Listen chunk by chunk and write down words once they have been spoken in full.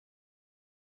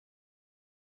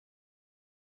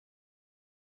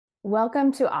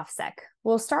Welcome to OffSec.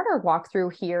 We'll start our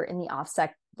walkthrough here in the OffSec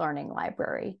Learning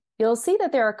Library. You'll see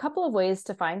that there are a couple of ways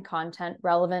to find content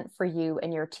relevant for you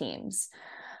and your teams.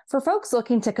 For folks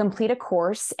looking to complete a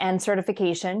course and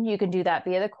certification, you can do that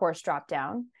via the course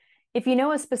dropdown. If you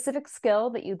know a specific skill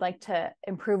that you'd like to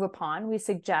improve upon, we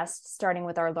suggest starting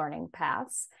with our learning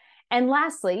paths. And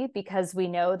lastly, because we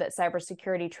know that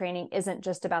cybersecurity training isn't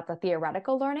just about the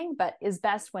theoretical learning, but is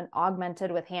best when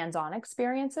augmented with hands-on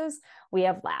experiences, we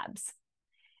have labs.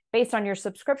 Based on your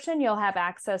subscription, you'll have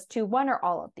access to one or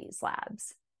all of these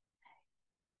labs.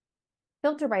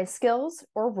 Filter by skills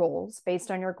or roles based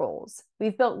on your goals.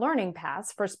 We've built learning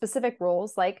paths for specific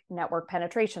roles like network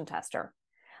penetration tester.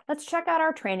 Let's check out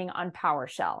our training on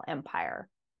PowerShell Empire.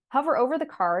 Hover over the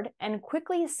card and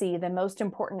quickly see the most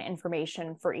important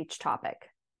information for each topic.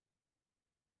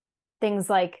 Things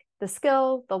like the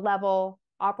skill, the level,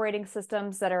 operating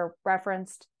systems that are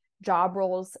referenced, job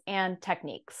roles, and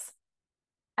techniques.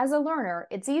 As a learner,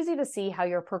 it's easy to see how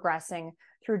you're progressing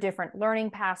through different learning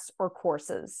paths or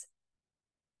courses.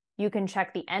 You can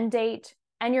check the end date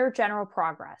and your general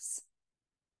progress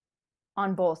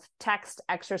on both text,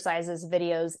 exercises,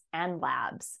 videos, and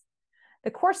labs. The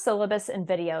course syllabus and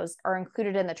videos are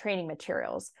included in the training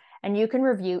materials, and you can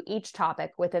review each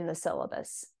topic within the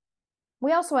syllabus.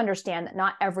 We also understand that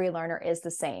not every learner is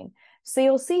the same, so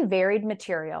you'll see varied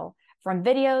material from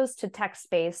videos to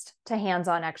text-based to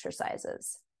hands-on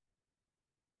exercises.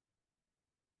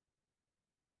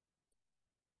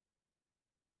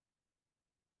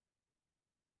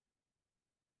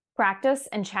 Practice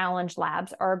and challenge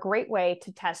labs are a great way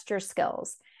to test your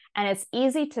skills, and it's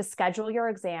easy to schedule your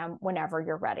exam whenever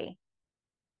you're ready.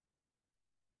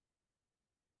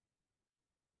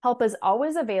 Help is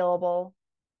always available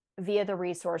via the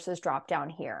resources drop down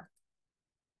here.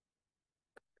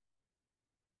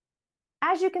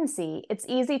 As you can see, it's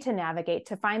easy to navigate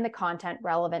to find the content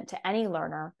relevant to any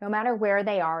learner, no matter where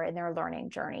they are in their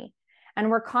learning journey. And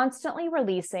we're constantly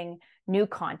releasing new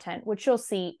content, which you'll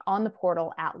see on the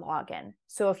portal at login.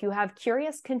 So if you have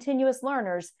curious, continuous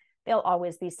learners, they'll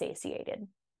always be satiated.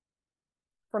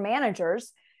 For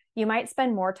managers, you might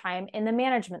spend more time in the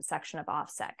management section of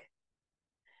OffSec.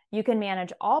 You can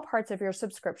manage all parts of your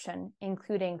subscription,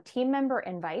 including team member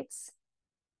invites,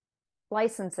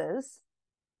 licenses,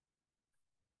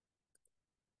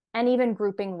 and even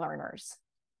grouping learners.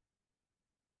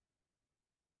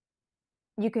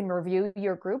 You can review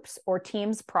your groups or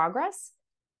team's progress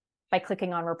by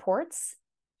clicking on reports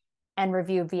and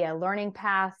review via learning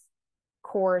path,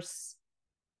 course,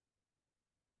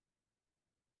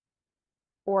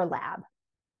 or lab.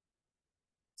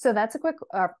 So that's a quick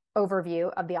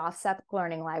overview of the OffSec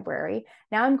Learning Library.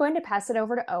 Now I'm going to pass it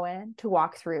over to Owen to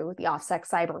walk through the OffSec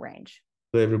Cyber Range.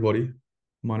 Hello, everybody.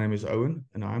 My name is Owen,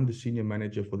 and I'm the Senior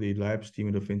Manager for the Labs team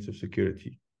in Offensive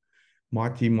Security. My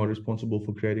team are responsible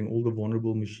for creating all the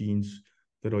vulnerable machines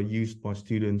that are used by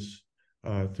students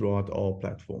throughout our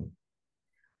platform.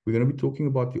 We're going to be talking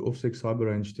about the OffSec Cyber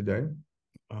Range today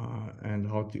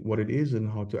and what it is and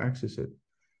how to access it.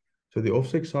 So the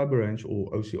OffSec Cyber Range,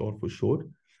 or OCR for short,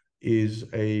 is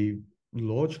a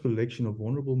large collection of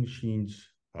vulnerable machines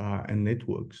and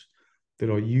networks that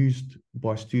are used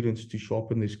by students to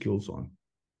sharpen their skills on.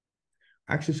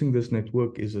 Accessing this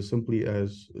network is as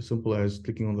simple as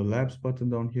clicking on the Labs button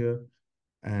down here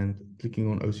and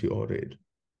clicking on OCR Red.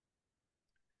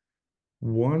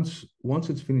 Once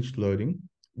it's finished loading,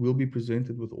 we'll be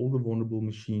presented with all the vulnerable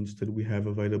machines that we have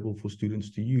available for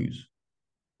students to use.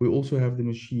 We also have the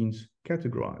machines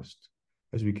categorized.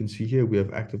 As we can see here, we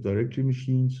have Active Directory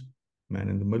machines,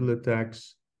 man-in-the-middle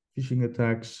attacks, phishing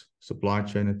attacks, supply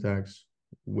chain attacks,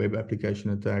 web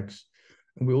application attacks,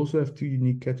 and we also have two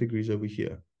unique categories over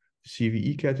here, the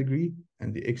CVE category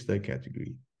and the X-Day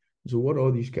category. So what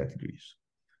are these categories?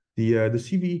 The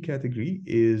CVE category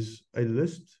is a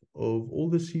list of all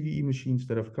the CVE machines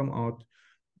that have come out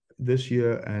this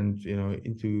year and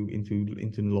into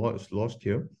last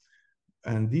year.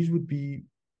 And these would be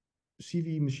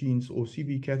CVE machines or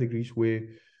CVE categories where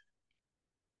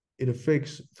it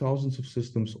affects thousands of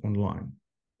systems online.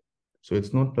 So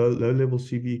it's not low-level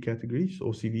CVE categories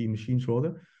or CVE machines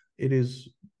rather. It is,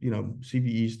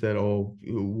 CVEs that are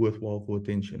worthwhile for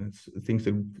attention. It's things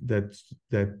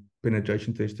that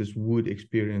penetration testers would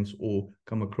experience or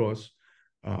come across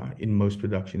in most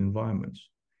production environments.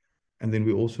 And then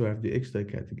we also have the X-Day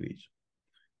categories.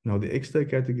 Now, the X-Day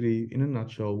category, in a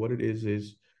nutshell, what it is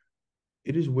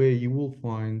it is where you will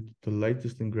find the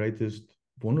latest and greatest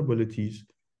vulnerabilities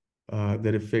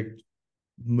that affect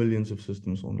millions of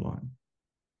systems online.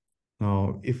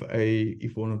 Now,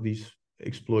 if one of these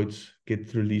exploits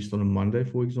gets released on a Monday,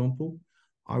 for example,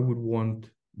 I would want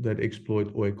that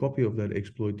exploit or a copy of that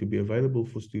exploit to be available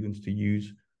for students to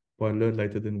use by no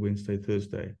later than Wednesday,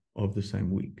 Thursday of the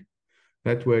same week.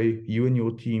 That way, you and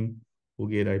your team will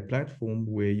get a platform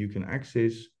where you can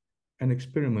access and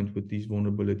experiment with these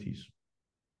vulnerabilities.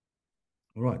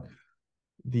 All right.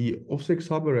 The OffSec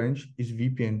Cyber Range is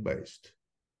VPN based.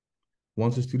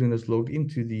 Once a student has logged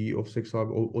into the OffSec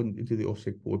Cyber or into the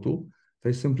OffSec portal,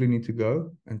 they simply need to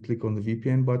go and click on the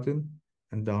VPN button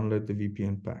and download the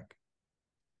VPN pack.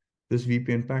 This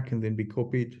VPN pack can then be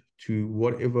copied to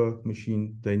whatever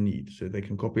machine they need. So they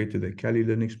can copy it to their Kali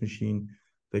Linux machine,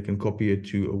 they can copy it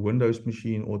to a Windows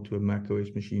machine or to a Mac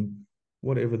OS machine,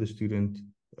 whatever the student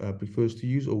prefers to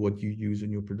use or what you use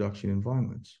in your production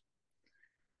environments.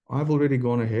 I've already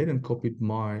gone ahead and copied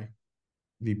my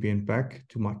VPN pack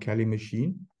to my Kali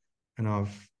machine, and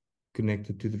I've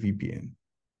connected to the VPN.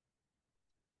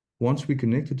 Once we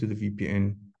connected to the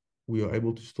VPN, we are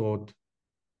able to start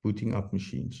booting up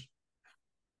machines.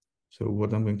 So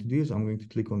what I'm going to do is I'm going to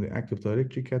click on the Active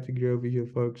Directory category over here,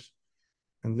 folks,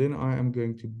 and then I am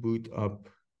going to boot up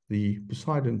the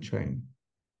Poseidon chain.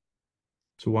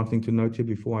 So one thing to note here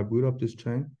before I boot up this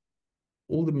chain,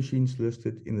 all the machines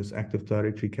listed in this Active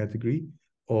Directory category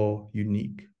are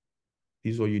unique.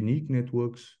 These are unique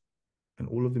networks, and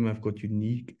all of them have got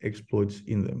unique exploits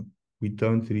in them. We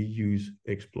don't reuse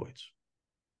exploits.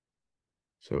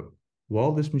 So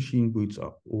while this machine boots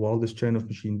up, or while this chain of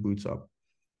machine boots up,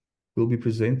 we'll be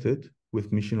presented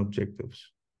with mission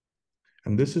objectives.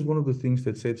 And this is one of the things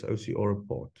that sets OCR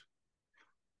apart.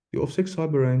 The OffSec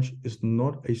Cyber Range is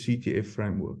not a CTF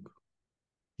framework.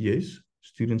 Yes,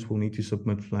 students will need to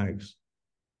submit flags,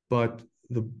 but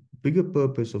the bigger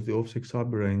purpose of the OffSec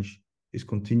Cyber Range is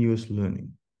continuous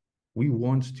learning. We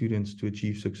want students to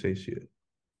achieve success here.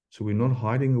 So we're not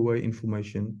hiding away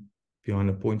information behind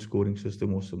a point scoring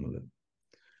system or similar.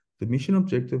 The mission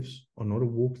objectives are not a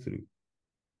walkthrough,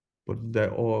 but they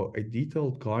are a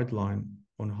detailed guideline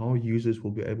on how users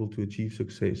will be able to achieve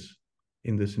success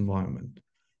in this environment.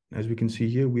 As we can see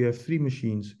here, we have 3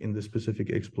 machines in the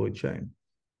specific exploit chain.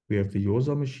 We have the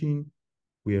Yorza machine,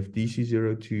 we have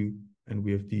DC02, and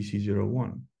we have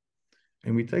DC01.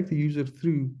 And we take the user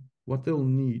through what they'll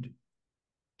need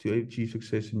to achieve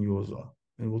success in Yorza.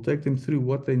 And we'll take them through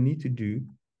what they need to do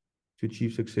to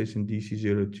achieve success in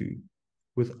DC02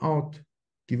 without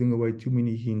giving away too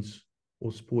many hints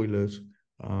or spoilers.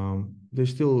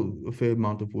 There's still a fair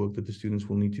amount of work that the students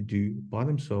will need to do by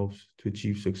themselves to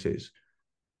achieve success.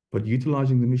 But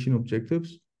utilizing the mission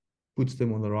objectives puts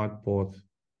them on the right path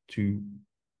to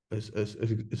a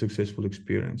successful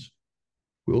experience.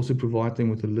 We also provide them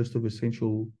with a list of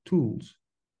essential tools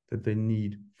that they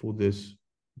need for this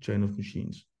chain of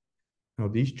machines. Now,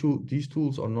 these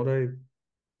tools are not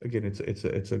again, it's a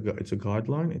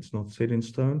guideline. It's not set in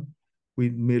stone.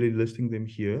 We're merely listing them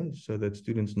here so that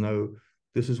students know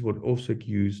this is what OffSec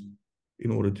used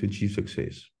in order to achieve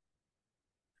success.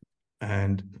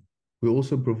 And we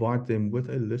also provide them with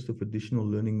a list of additional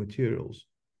learning materials.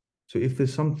 So if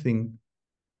there's something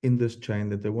in this chain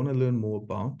that they want to learn more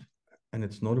about, and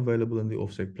it's not available in the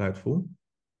OffSec platform,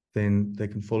 then they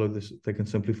can follow this. They can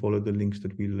simply follow the links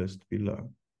that we list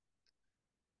below.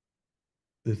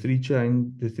 The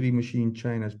 3-machine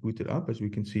chain has booted up. As we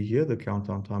can see here, the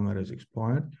countdown timer has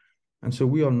expired. And so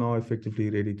we are now effectively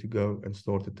ready to go and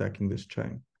start attacking this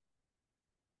chain.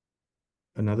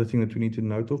 Another thing that we need to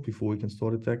note of before we can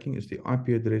start attacking is the IP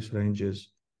address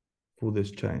ranges for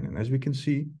this chain. And as we can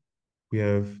see, we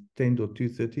have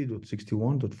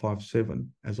 10.230.61.57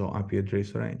 as our IP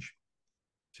address range.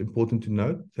 It's important to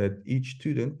note that each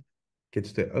student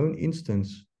gets their own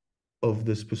instance of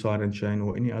this Poseidon chain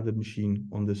or any other machine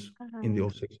on this in the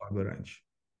OffSec Cyber Range.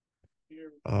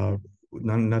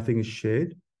 Nothing is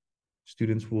shared.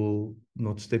 Students will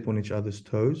not step on each other's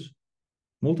toes.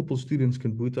 Multiple students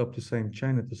can boot up the same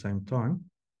chain at the same time,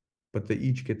 but they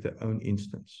each get their own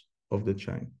instance of the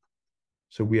chain.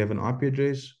 So we have an IP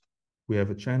address, we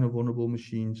have a chain of vulnerable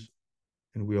machines,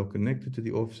 and we are connected to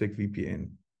the OffSec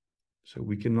VPN. So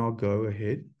we can now go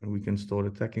ahead and we can start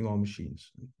attacking our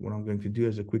machines. What I'm going to do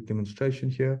is a quick demonstration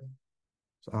here.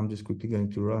 So I'm just quickly going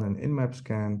to run an nmap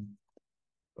scan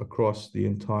across the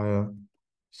entire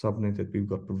subnet that we've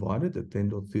got provided, the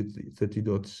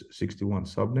 10.30.61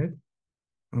 subnet.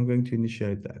 I'm going to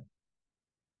initiate that.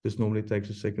 This normally takes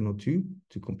a second or two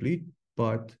to complete,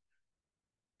 but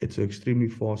it's an extremely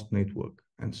fast network.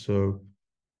 And so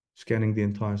scanning the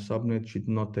entire subnet should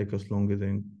not take us longer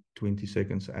than 20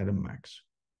 seconds at a max.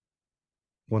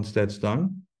 Once that's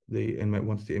done,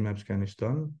 once the nmap scan is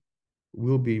done,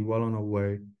 we'll be well on our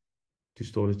way to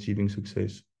start achieving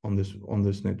success on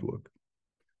this network.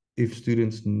 If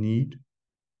students need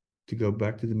To go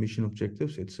back to the mission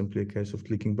objectives, it's simply a case of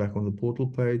clicking back on the portal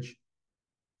page,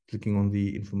 clicking on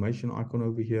the information icon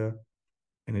over here,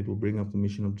 and it will bring up the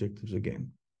mission objectives again.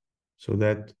 So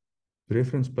that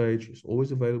reference page is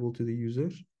always available to the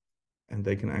users, and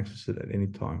they can access it at any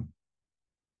time.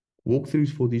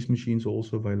 Walkthroughs for these machines are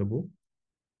also available,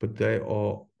 but they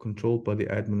are controlled by the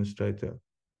administrator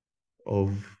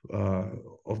of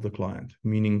the client,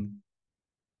 meaning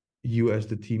you as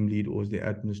the team lead or as the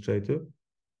administrator,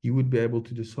 you would be able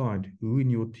to decide who in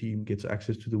your team gets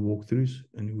access to the walkthroughs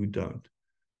and who don't.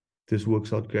 This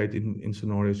works out great in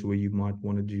scenarios where you might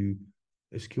want to do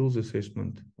a skills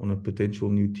assessment on a potential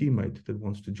new teammate that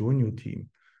wants to join your team.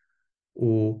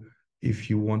 Or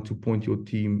if you want to point your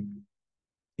team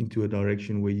into a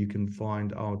direction where you can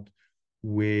find out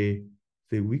where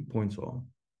their weak points are,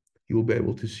 you'll be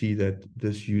able to see that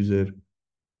this user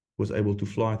was able to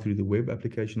fly through the web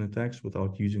application attacks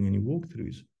without using any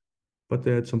walkthroughs, but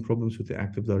they had some problems with the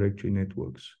Active Directory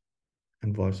networks,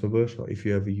 and vice versa. If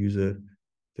you have a user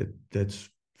that's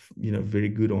very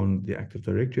good on the Active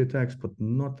Directory attacks, but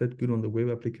not that good on the web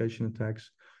application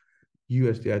attacks, you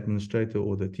as the administrator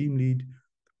or the team lead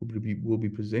will be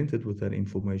presented with that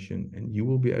information, and you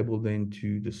will be able then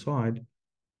to decide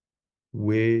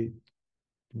where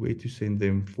to send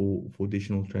them for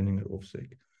additional training at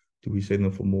OffSec. Do we send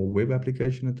them for more web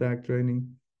application attack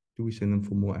training? Do we send them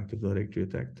for more Active Directory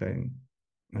attack training,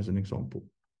 as an example?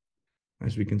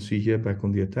 As we can see here, back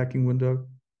on the attacking window,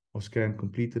 our scan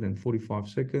completed in 45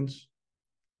 seconds.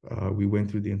 We went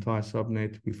through the entire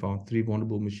subnet. We found 3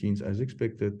 vulnerable machines as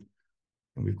expected.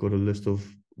 And we've got a list of,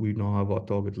 we now have our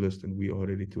target list and we are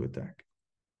ready to attack.